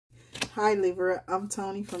Hi Libra, I'm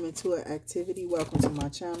Tony from IntuitActivity. Welcome to my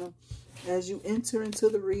channel. As you enter into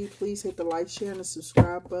the read, please hit the like, share, and the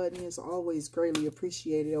subscribe button. It's always greatly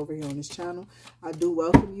appreciated over here on this channel. I do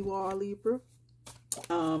welcome you all, Libra.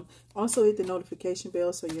 Also hit the notification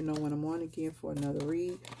bell so you know when I'm on again for another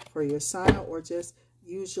read for your sign, or just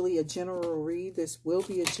usually a general read. This will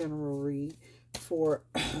be a general read for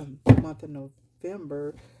the month of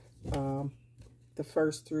November, the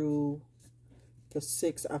 1st through the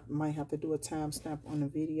 6th. I might have to do a timestamp on the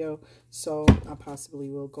video, so I possibly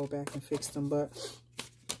will go back and fix them. But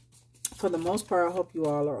for the most part, I hope you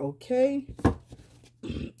all are okay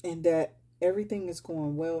and that everything is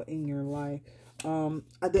going well in your life.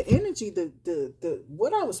 The energy, the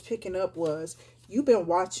what I was picking up was you've been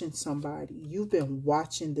watching somebody, you've been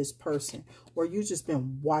watching this person, or you just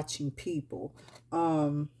been watching people,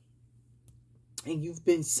 and you've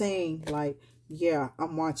been saying like, yeah,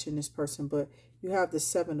 I'm watching this person, but you have the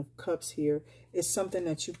 7 of Cups here. It's something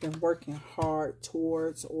that you've been working hard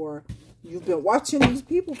towards, or you've been watching these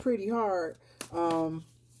people pretty hard. What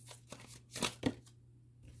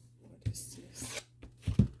is this?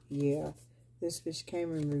 Yeah, this bitch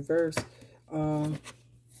came in reverse.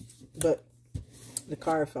 But the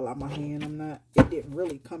card fell out my hand. It didn't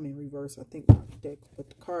really come in reverse. I think my deck, but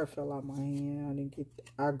the card fell out my hand.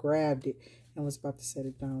 I grabbed it and was about to set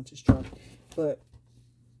it down, just dropped it. But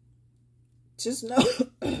just know,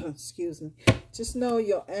 excuse me, just know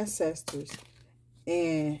your ancestors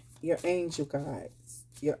and your angel guides,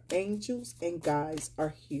 your angels and guides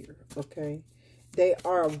are here, okay? They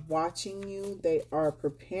are watching you, they are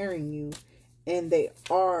preparing you, and they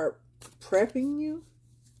are prepping you.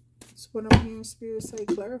 That's what I'm hearing Spirit say.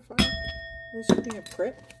 Clarify. Is you being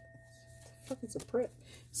prepped? What the fuck is a prep?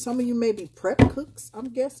 Some of you may be prep cooks, I'm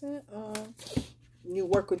guessing. You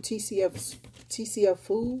work with TCF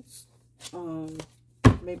foods,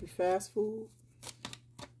 maybe fast food.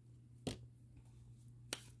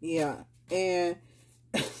 Yeah, and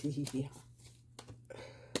yeah.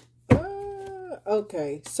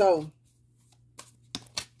 Okay, so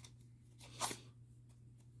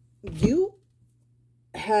you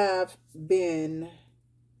have been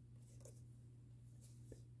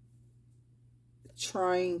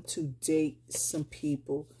trying to date some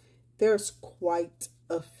people. There's quite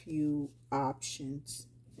a few options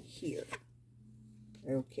here.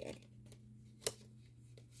 Okay.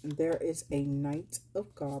 There is a Knight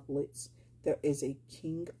of Goblets. There is a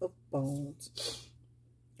King of Bones.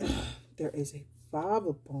 There is a 5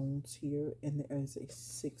 of Bones here, and there is a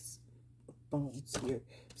 6 of Bones here.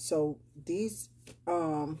 So these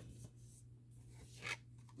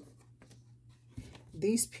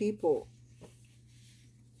people,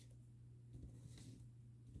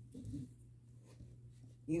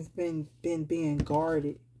 you've been being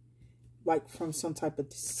guarded, like from some type of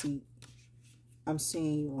deceit. I'm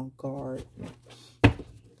seeing you on guard.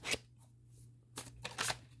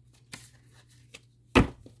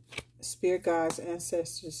 Spirit guides,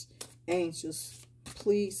 ancestors, angels,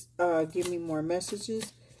 please give me more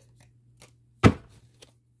messages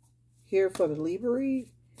here for the Libra read,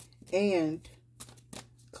 and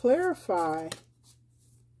clarify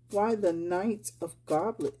why the Knight of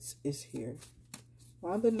Goblets is here.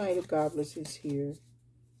 Why the Knight of Goblets is here.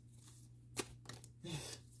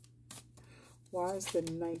 Why is the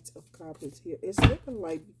Knight of Goblets here? It's looking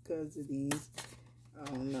like because of these. I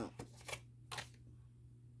don't know.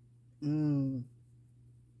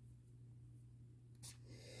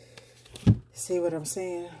 See what I'm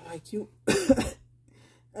saying? Like you,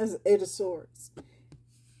 as 8 of Swords.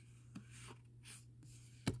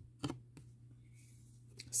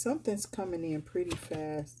 Something's coming in pretty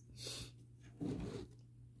fast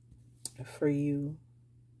for you,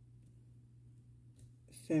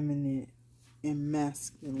 feminine and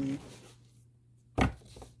masculine.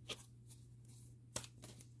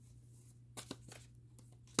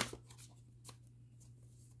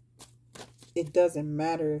 It doesn't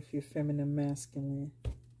matter if you're feminine, masculine,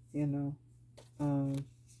 you know.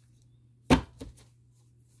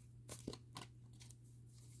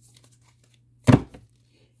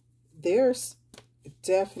 There's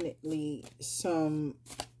definitely some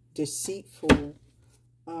deceitful,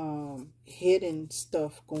 hidden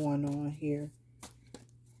stuff going on here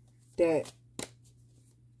that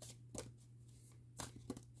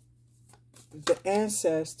the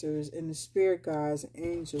ancestors and the spirit guides and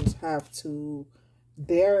angels have to,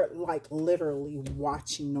 they're like literally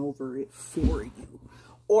watching over it for you,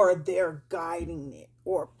 or they're guiding it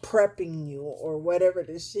or prepping you or whatever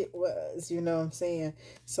the shit was, you know what I'm saying?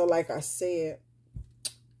 So like I said,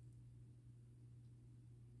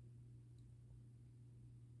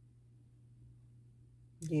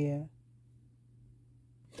 yeah,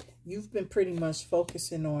 You've been pretty much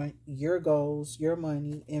focusing on your goals, your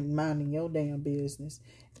money, and minding your damn business.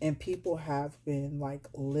 And people have been like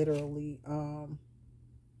literally damn,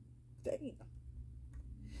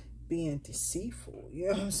 being deceitful. You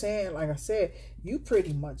know what I'm saying? Like I said, you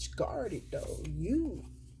pretty much guarded though. You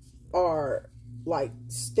are like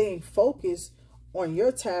staying focused on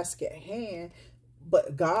your task at hand,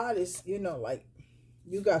 but God is, you know, like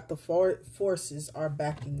you got the forces are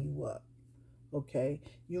backing you up. Okay,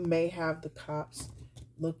 you may have the cops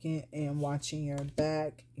looking and watching your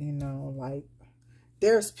back, you know, like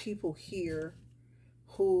there's people here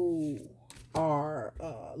who are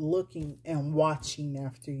looking and watching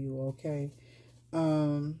after you. Okay,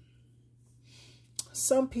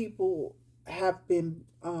 some people have been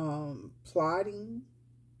plotting,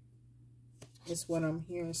 is what I'm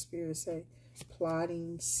hearing Spirit say,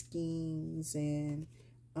 plotting schemes and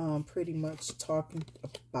pretty much talking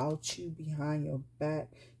about you behind your back.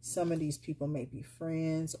 Some of these people may be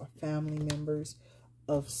friends or family members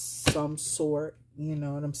of some sort. You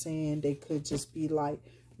know what I'm saying? They could just be like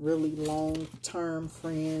really long-term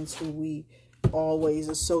friends who we always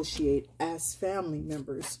associate as family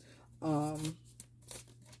members.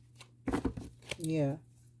 Yeah,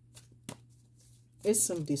 it's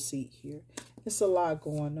some deceit here. It's a lot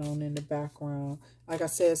going on in the background. Like I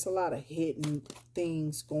said, it's a lot of hidden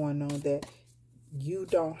things going on that you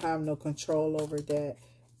don't have no control over. That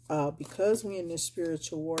because we're in this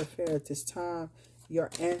spiritual warfare at this time,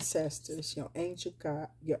 your ancestors, your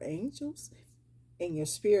angels, and your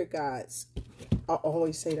spirit guides. I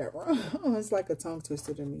always say that wrong. It's like a tongue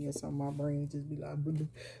twister to me, and so my brain just be like,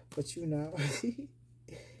 but you know,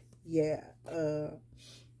 yeah.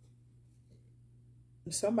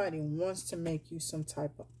 Somebody wants to make you some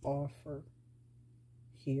type of offer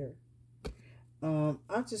here.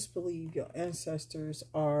 I just believe your ancestors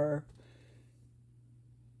are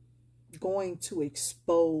going to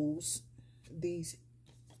expose these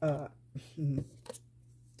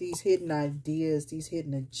hidden ideas, these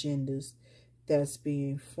hidden agendas that's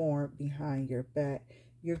being formed behind your back.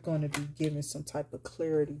 You're going to be given some type of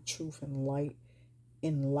clarity, truth, and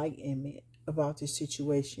enlightenment about this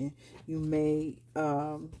situation. You may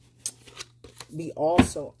be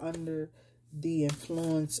also under the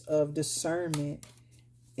influence of discernment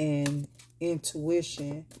and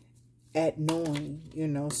intuition at knowing, you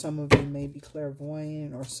know, some of you may be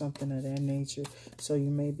clairvoyant or something of that nature. So you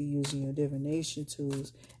may be using your divination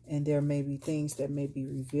tools, and there may be things that may be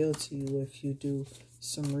revealed to you if you do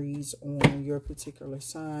some reads on your particular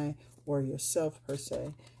sign or yourself per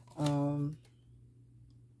se.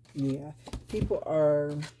 Yeah, people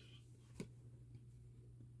are,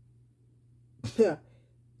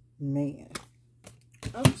 man,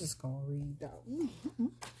 I'm just going to read that.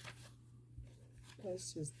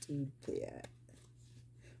 Let's just do that.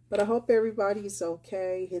 But I hope everybody's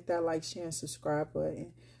okay. Hit that like, share, and subscribe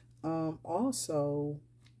button. Also,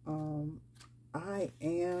 I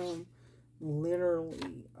am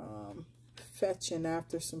literally fetching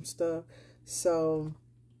after some stuff. So,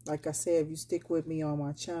 like I said, if you stick with me on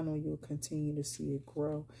my channel, you'll continue to see it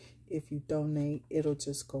grow. If you donate, it'll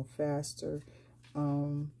just go faster.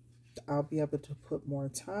 I'll be able to put more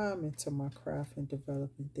time into my craft and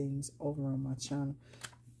developing things over on my channel.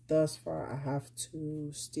 Thus far, I have to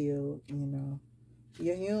still, you know, be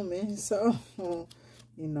a human. So,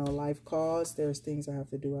 you know, life calls. There's things I have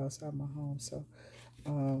to do outside my home. So,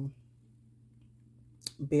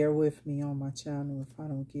 bear with me on my channel if I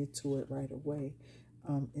don't get to it right away.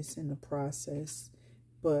 It's in the process.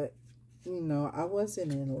 But, you know, I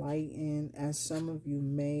wasn't enlightened, as some of you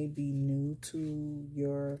may be new to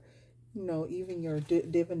your, you know, even your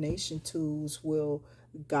divination tools will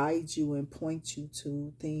guide you and point you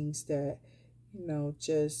to things that, you know,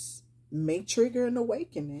 just may trigger an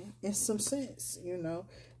awakening in some sense. You know,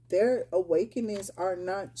 their awakenings are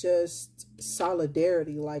not just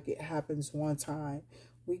solidarity like it happens one time.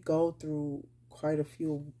 We go through quite a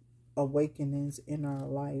few awakenings in our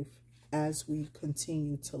life as we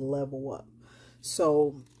continue to level up.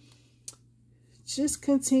 So just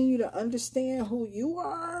continue to understand who you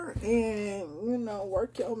are and, you know,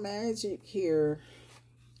 work your magic here.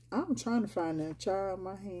 I'm trying to find that chart in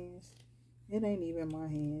my hands. It ain't even my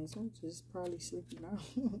hands. I'm just probably sleepy now.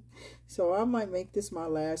 So I might make this my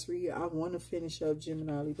last read. I want to finish up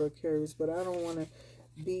Gemini, Libra, Aquarius, but I don't want to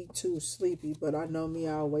be too sleepy. But I know me,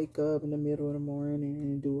 I'll wake up in the middle of the morning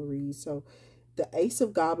and do a read. So the Ace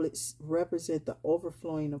of Goblets represent the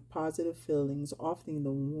overflowing of positive feelings, often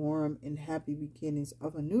the warm and happy beginnings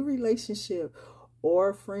of a new relationship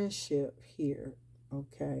or friendship here.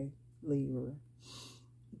 Okay, Libra.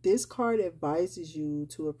 this card advises you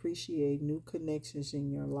to appreciate new connections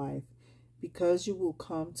in your life because you will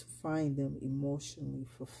come to find them emotionally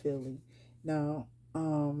fulfilling. Now,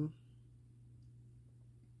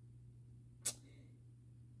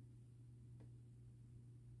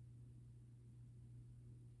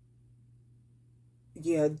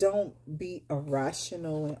 yeah, don't be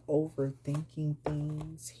irrational and overthinking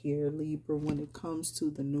things here, Libra, when it comes to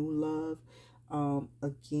the new love.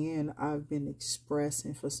 Again, I've been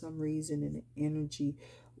expressing for some reason in the energy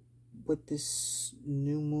with this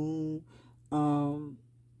new moon.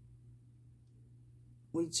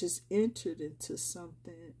 We just entered into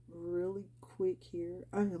something really quick here.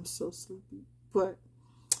 I am so sleepy, but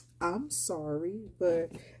I'm sorry,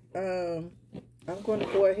 but I'm going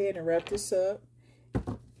to go ahead and wrap this up.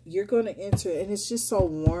 You're going to enter, and it's just so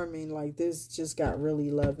warming. Like, this just got really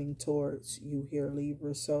loving towards you here,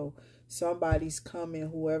 Libra. So somebody's coming,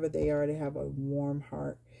 whoever they are, they have a warm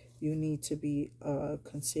heart. You need to be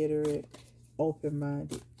considerate,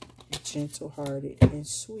 open-minded, gentle-hearted, and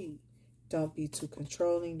sweet. Don't be too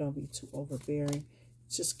controlling. Don't be too overbearing.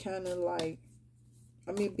 Just kind of like,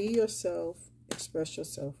 I mean, be yourself, express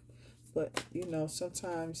yourself. But, you know,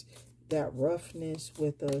 sometimes that roughness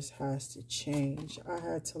with us has to change. I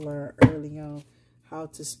had to learn early on how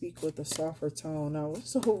to speak with a softer tone. I was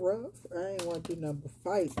so rough. I ain't want to do nothing but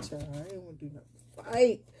fight, child. I ain't want to do nothing but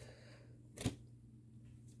fight.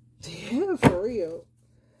 Yeah, for real.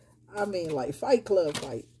 I mean, like, Fight Club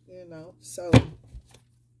fight, you know. So,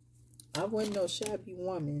 I wasn't no shabby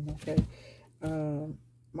woman, okay?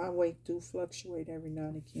 My weight do fluctuate every now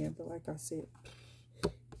and again, but like I said,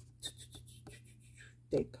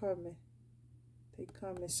 they coming. They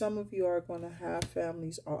coming. Some of you are going to have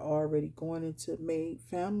families, are already going into made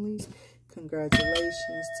families.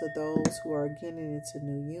 Congratulations to those who are getting into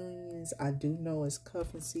new unions. I do know it's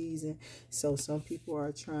cuffing season, so some people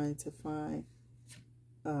are trying to find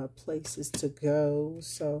places to go.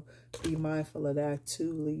 So be mindful of that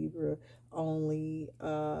too, Libra. Only,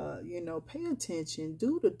 you know, pay attention.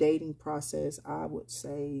 Do the dating process, I would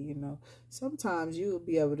say. You know, sometimes you will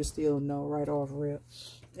be able to still know right off rip.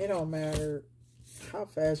 It don't matter how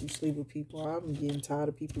fast you sleep with people. I'm getting tired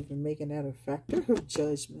of people even making that a factor of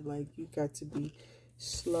judgment. Like, you got to be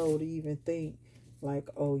slow to even think like,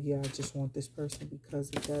 oh yeah, I just want this person because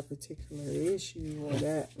of that particular issue or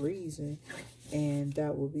that reason. And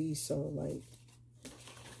that will be so, like,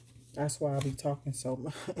 that's why I be talking so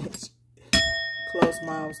much. Closed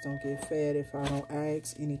mouths don't get fed. If I don't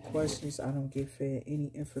ask any questions, I don't get fed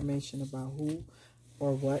any information about who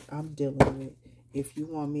or what I'm dealing with. If you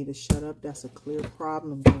want me to shut up, that's a clear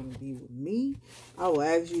problem going to be with me. I will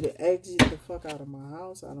ask you to exit the fuck out of my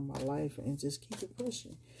house, out of my life, and just keep it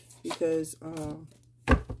pushing. Because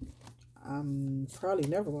I'm probably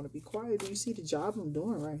never going to be quiet. Do you see the job I'm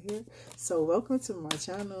doing right here? So welcome to my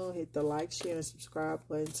channel. Hit the like, share, and subscribe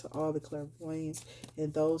button to all the clairvoyants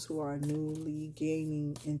and those who are newly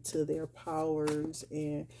gaining into their powers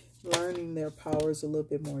and learning their powers a little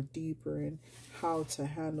bit more deeper and how to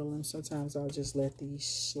handle them. Sometimes I'll just let these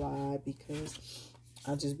slide because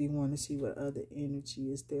I just be wanting to see what other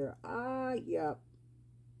energy is there. Yeah.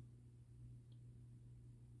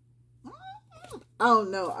 I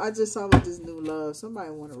don't know. I just saw with this new love.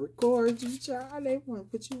 Somebody want to record you, child. They want to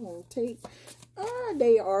put you on tape.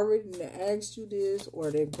 They already asked you this,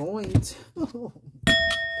 or they're going to.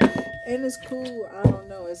 And it's cool. I don't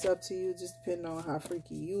know. It's up to you, just depending on how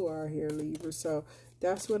freaky you are here, Libra. So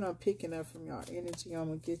that's what I'm picking up from y'all energy. I'm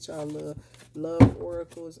going to get y'all little love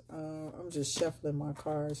oracles. I'm just shuffling my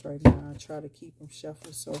cards right now. I try to keep them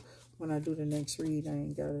shuffled. So when I do the next read, I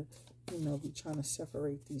ain't got to, you know, be trying to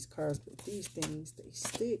separate these cards. But these things, they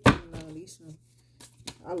stick. You know, these,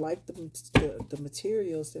 I like the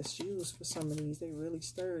materials that's used for some of these. They really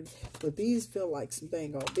sturdy. But these feel like some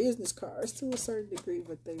dang old business cards to a certain degree,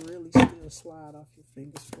 but they really still slide off your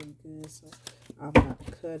fingers pretty good. So I'm not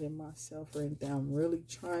cutting myself or anything. I'm really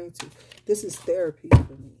trying to. This is therapy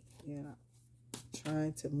for me. You know,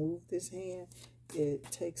 trying to move this hand,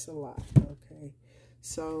 it takes a lot. Okay,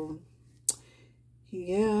 so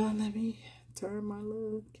yeah, let me turn my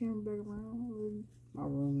little camera back around. My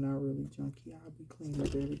room not really junky. I'll be cleaning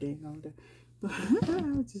up every day and all that. But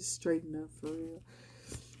just straighten up for real.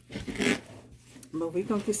 But we're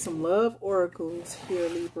going to get some love oracles here,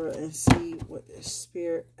 Libra, and see what the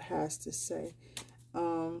spirit has to say.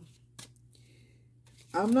 I'm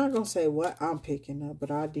not going to say what I'm picking up,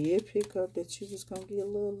 but I did pick up that you was going to get a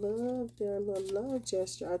little love there, a little love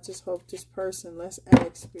gesture. I just hope this person, let's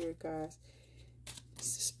ask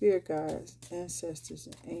spirit guides, ancestors,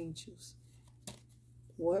 and angels.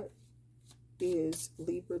 What is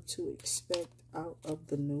Libra to expect out of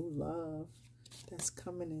the new love that's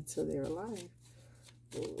coming into their life?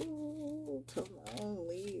 Ooh, come on,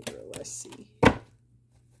 Libra. Let's see.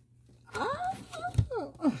 Oh.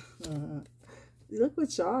 Look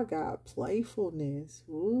what y'all got. Playfulness.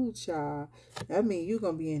 Ooh, child. That means you're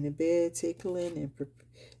going to be in the bed tickling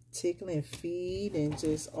feed and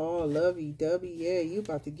just all lovey-dovey. Yeah, you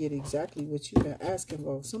about to get exactly what you've been asking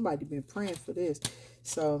for. Somebody been praying for this.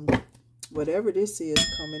 So, whatever this is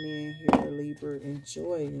coming in here, Libra,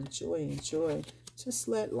 enjoy, enjoy, enjoy. Just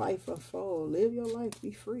let life unfold. Live your life.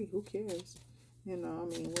 Be free. Who cares? You know,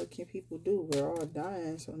 I mean, what can people do? We're all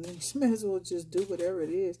dying, so you might as well just do whatever it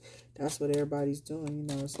is. That's what everybody's doing, you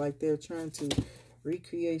know. It's like they're trying to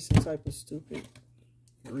recreate some type of stupid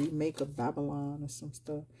remake of Babylon or some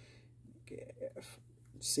stuff.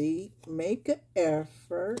 See, make an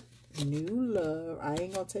effort. New love. I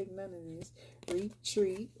ain't gonna take none of this.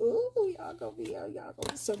 Retreat. Ooh, y'all gonna be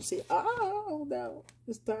some see. Oh no,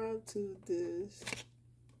 it's time to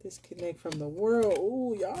disconnect from the world.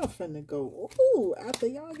 Ooh, y'all finna go. Ooh, after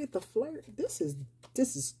y'all get the flirt. This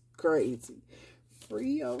is crazy.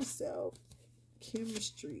 Free yourself.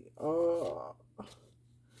 Chemistry. Oh,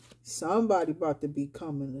 somebody about to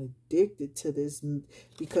becoming addicted to this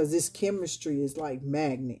because this chemistry is like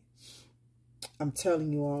magnet. I'm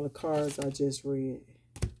telling you, all the cards I just read.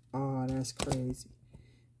 Oh, that's crazy.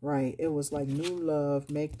 Right. It was like new love,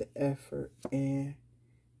 make the effort, and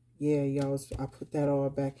yeah, y'all, I put that all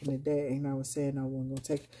back in the day, and I was saying I wasn't going to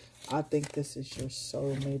take. I think this is your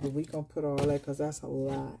soulmate, but we going to put all that because that's a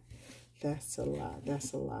lot. That's a lot.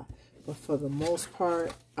 That's a lot. But for the most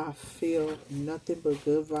part, I feel nothing but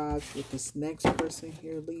good vibes with this next person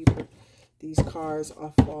here, Libra. These cards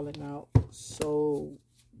are falling out so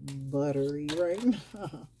buttery right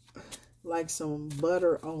now. Like some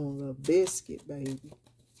butter on a biscuit, baby.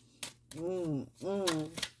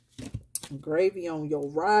 Gravy on your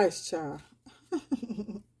rice, child.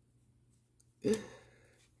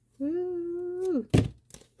 Ooh.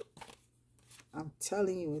 I'm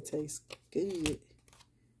telling you, it tastes good.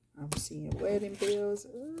 I'm seeing wedding bells.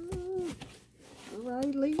 Ooh. All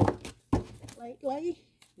right, Lee. Lee.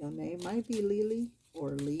 Your name might be Lily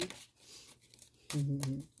or Lee.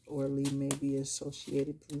 Or Lee may be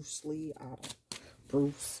associated Bruce Lee. I don't.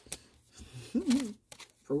 Bruce.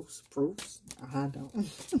 Bruce. I don't.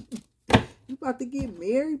 You about to get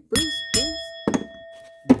married, Bruce?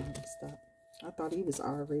 Stop. I thought he was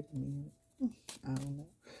already married. I don't know.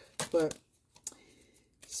 But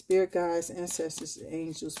spirit guides, ancestors,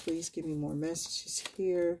 angels, please give me more messages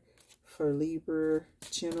here for Libra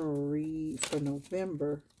general read for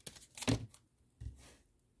November.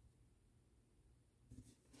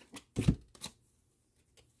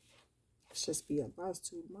 It's just be about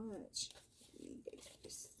too much.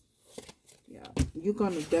 Yes. Yeah, you're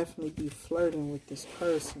going to definitely be flirting with this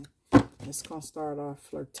person. It's going to start off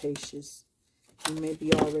flirtatious. You may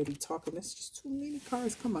be already talking. It's just too many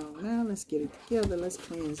cards. Come on now. Let's get it together. Let's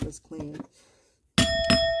cleanse. Let's cleanse.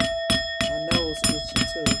 My nose itching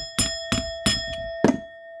too.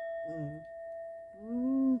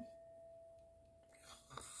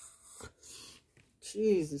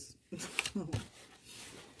 Jesus.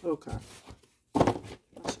 Okay.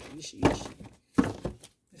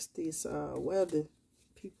 It's this weather.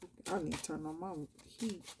 People, I need to turn on my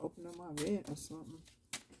heat. Open up my vent or something.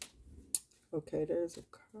 Okay, there's a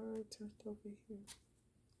card tucked over here.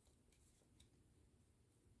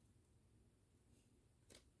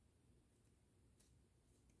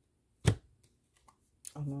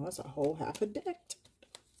 Oh no, that's a whole half a deck.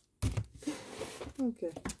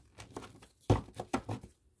 Okay.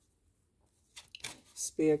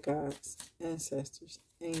 Spirit guides, ancestors,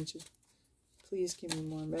 angels, please give me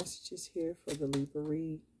more messages here for the Libra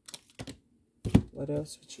read. What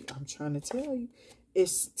else would you? I'm trying to tell you.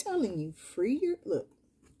 It's telling you, free your, look,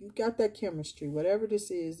 you got that chemistry. Whatever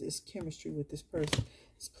this is, it's chemistry with this person.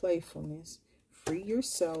 It's playfulness. Free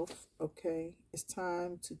yourself, okay? It's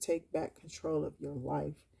time to take back control of your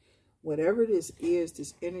life. Whatever this is,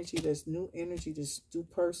 this energy, this new energy, this new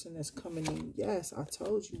person that's coming in. Yes, I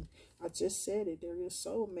told you. I just said it. They're your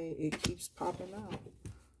soulmate. It keeps popping out.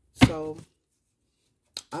 So,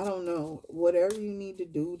 I don't know. Whatever you need to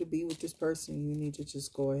do to be with this person, you need to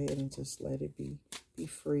just go ahead and just let it be. Be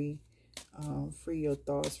free. Free your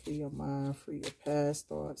thoughts, free your mind, free your past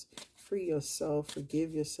thoughts, free yourself,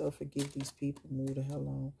 forgive these people, move the hell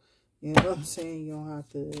on. You know what I'm saying? You don't have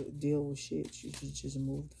to deal with shit. You should just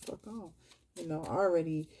move the fuck on. You know,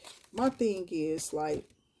 already, my thing is, like,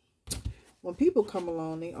 when people come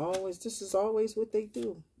along, this is always what they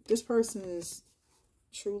do. This person is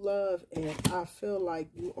true love, and I feel like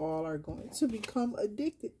you all are going to become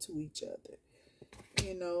addicted to each other.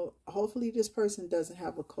 You know, hopefully this person doesn't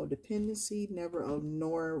have a codependency. Never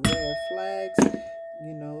ignore red flags.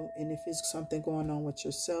 You know, and if it's something going on with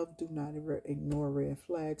yourself, do not ever ignore red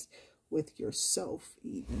flags with yourself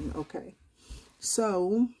even. Okay,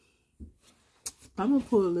 so I'm gonna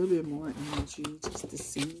pull a little bit more energy just to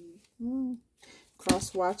see.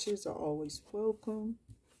 Cross watchers are always welcome.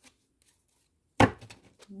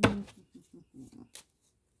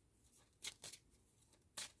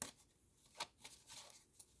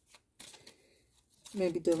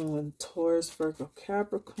 Maybe dealing with Taurus, Virgo,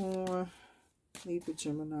 Capricorn, Libra,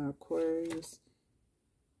 Gemini, Aquarius.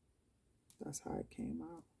 That's how it came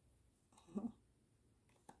out.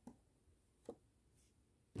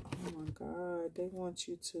 Oh my God. They want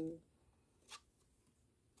you to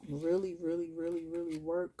really, really, really, really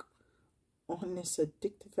work on this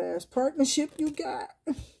addictive ass partnership you got.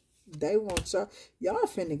 They want y'all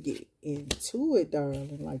finna get into it,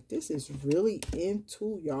 darling. Like, this is really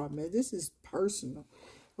into y'all, man. This is personal.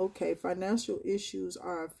 Okay, financial issues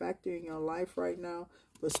are a factor in your life right now,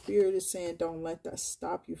 but Spirit is saying don't let that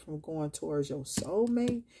stop you from going towards your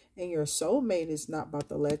soulmate. And your soulmate is not about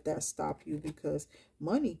to let that stop you, because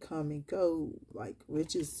money come and go, like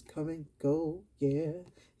riches come and go. Yeah,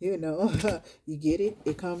 you know, you get it?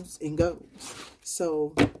 It comes and goes.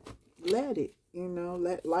 So let it. You know,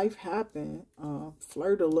 let life happen.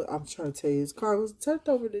 Flirt a little. I'm trying to tell you, his car was turned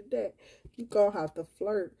over the deck. You gonna have to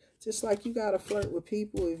flirt. Just like you gotta flirt with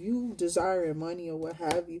people. If you desire money or what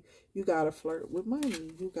have you, you gotta flirt with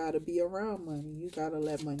money. You gotta be around money. You gotta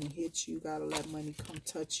let money hit you. You gotta let money come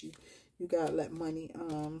touch you. You gotta let money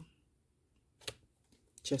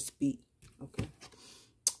just be. Okay.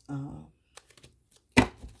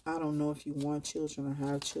 I don't know if you want children or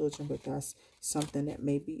have children, but that's something that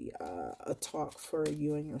may be a talk for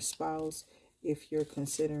you and your spouse. If you're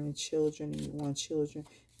considering children and you want children,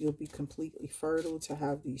 you'll be completely fertile to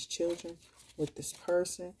have these children with this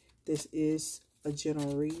person. This is a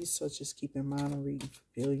general read, so just keep in mind I'm reading for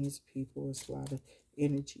billions of people. There's a lot of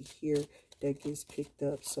energy here that gets picked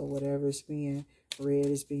up. So whatever's being read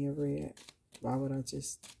is being read. Why would I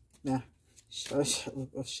just... Nah.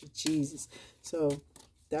 Jesus. So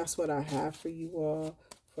that's what I have for you all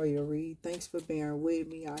for your read. Thanks for bearing with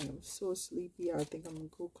me. I am so sleepy. I think I'm going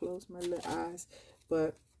to go close my little eyes.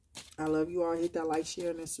 But I love you all. Hit that like,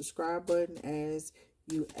 share, and the subscribe button as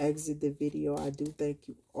you exit the video. I do thank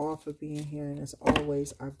you all for being here. And as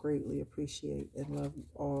always, I greatly appreciate and love you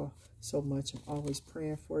all so much. I'm always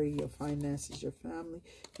praying for you, your finances, your family,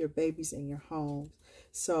 your babies, and your homes.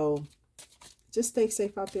 So just stay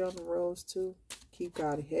safe out there on the roads too. Keep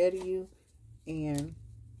God ahead of you. And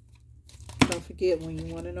don't forget, when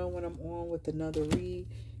you want to know when I'm on with another read,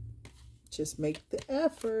 just make the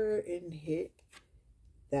effort and hit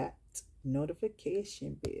that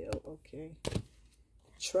notification bell, okay?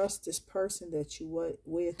 Trust this person that you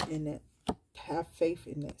with and that have faith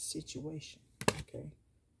in that situation, okay?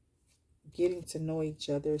 Getting to know each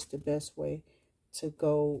other is the best way to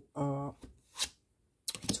go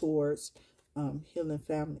towards healing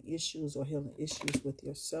family issues or healing issues with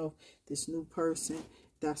yourself. This new person,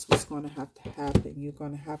 that's what's going to have to happen. You're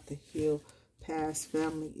going to have to heal past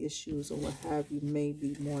family issues or what have you,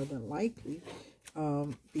 maybe more than likely,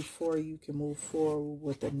 before you can move forward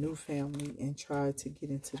with a new family and try to get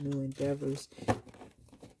into new endeavors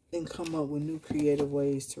and come up with new creative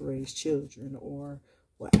ways to raise children or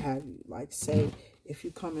what have you. Like, say, if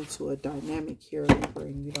you come into a dynamic here, Libra,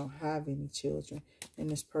 and you don't have any children,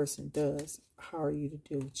 and this person does, how are you to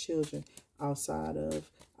deal with children outside of,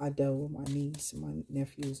 I deal with my niece and my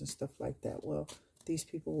nephews and stuff like that? Well, these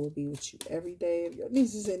people will be with you every day. If your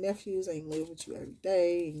nieces and nephews ain't live with you every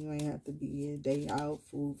day, and you ain't have to be in day out,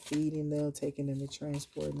 food, feeding them, taking them to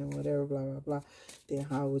transporting them, whatever, blah, blah, blah, then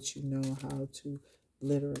how would you know how to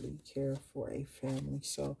literally care for a family?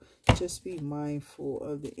 So just be mindful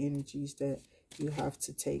of the energies that you have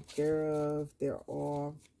to take care of. They're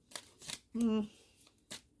all my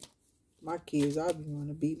kids. I be want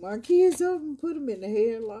to beat my kids up and put them in the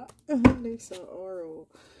headlock. They're so horrible.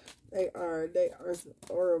 They are some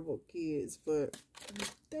horrible kids, but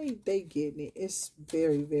they getting it. It's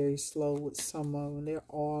very, very slow with some of them. They're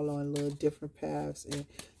all on little different paths, and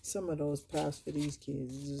some of those paths for these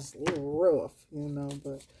kids is just a little rough, you know.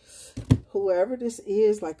 But whoever this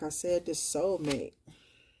is, like I said, this soulmate,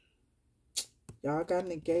 y'all got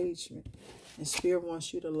an engagement, and Spirit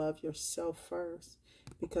wants you to love yourself first,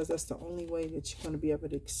 because that's the only way that you're going to be able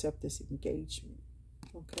to accept this engagement.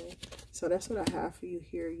 Okay, so that's what I have for you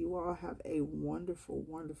here. You all have a wonderful,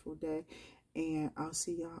 wonderful day, and I'll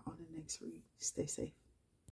see y'all on the next read. Stay safe.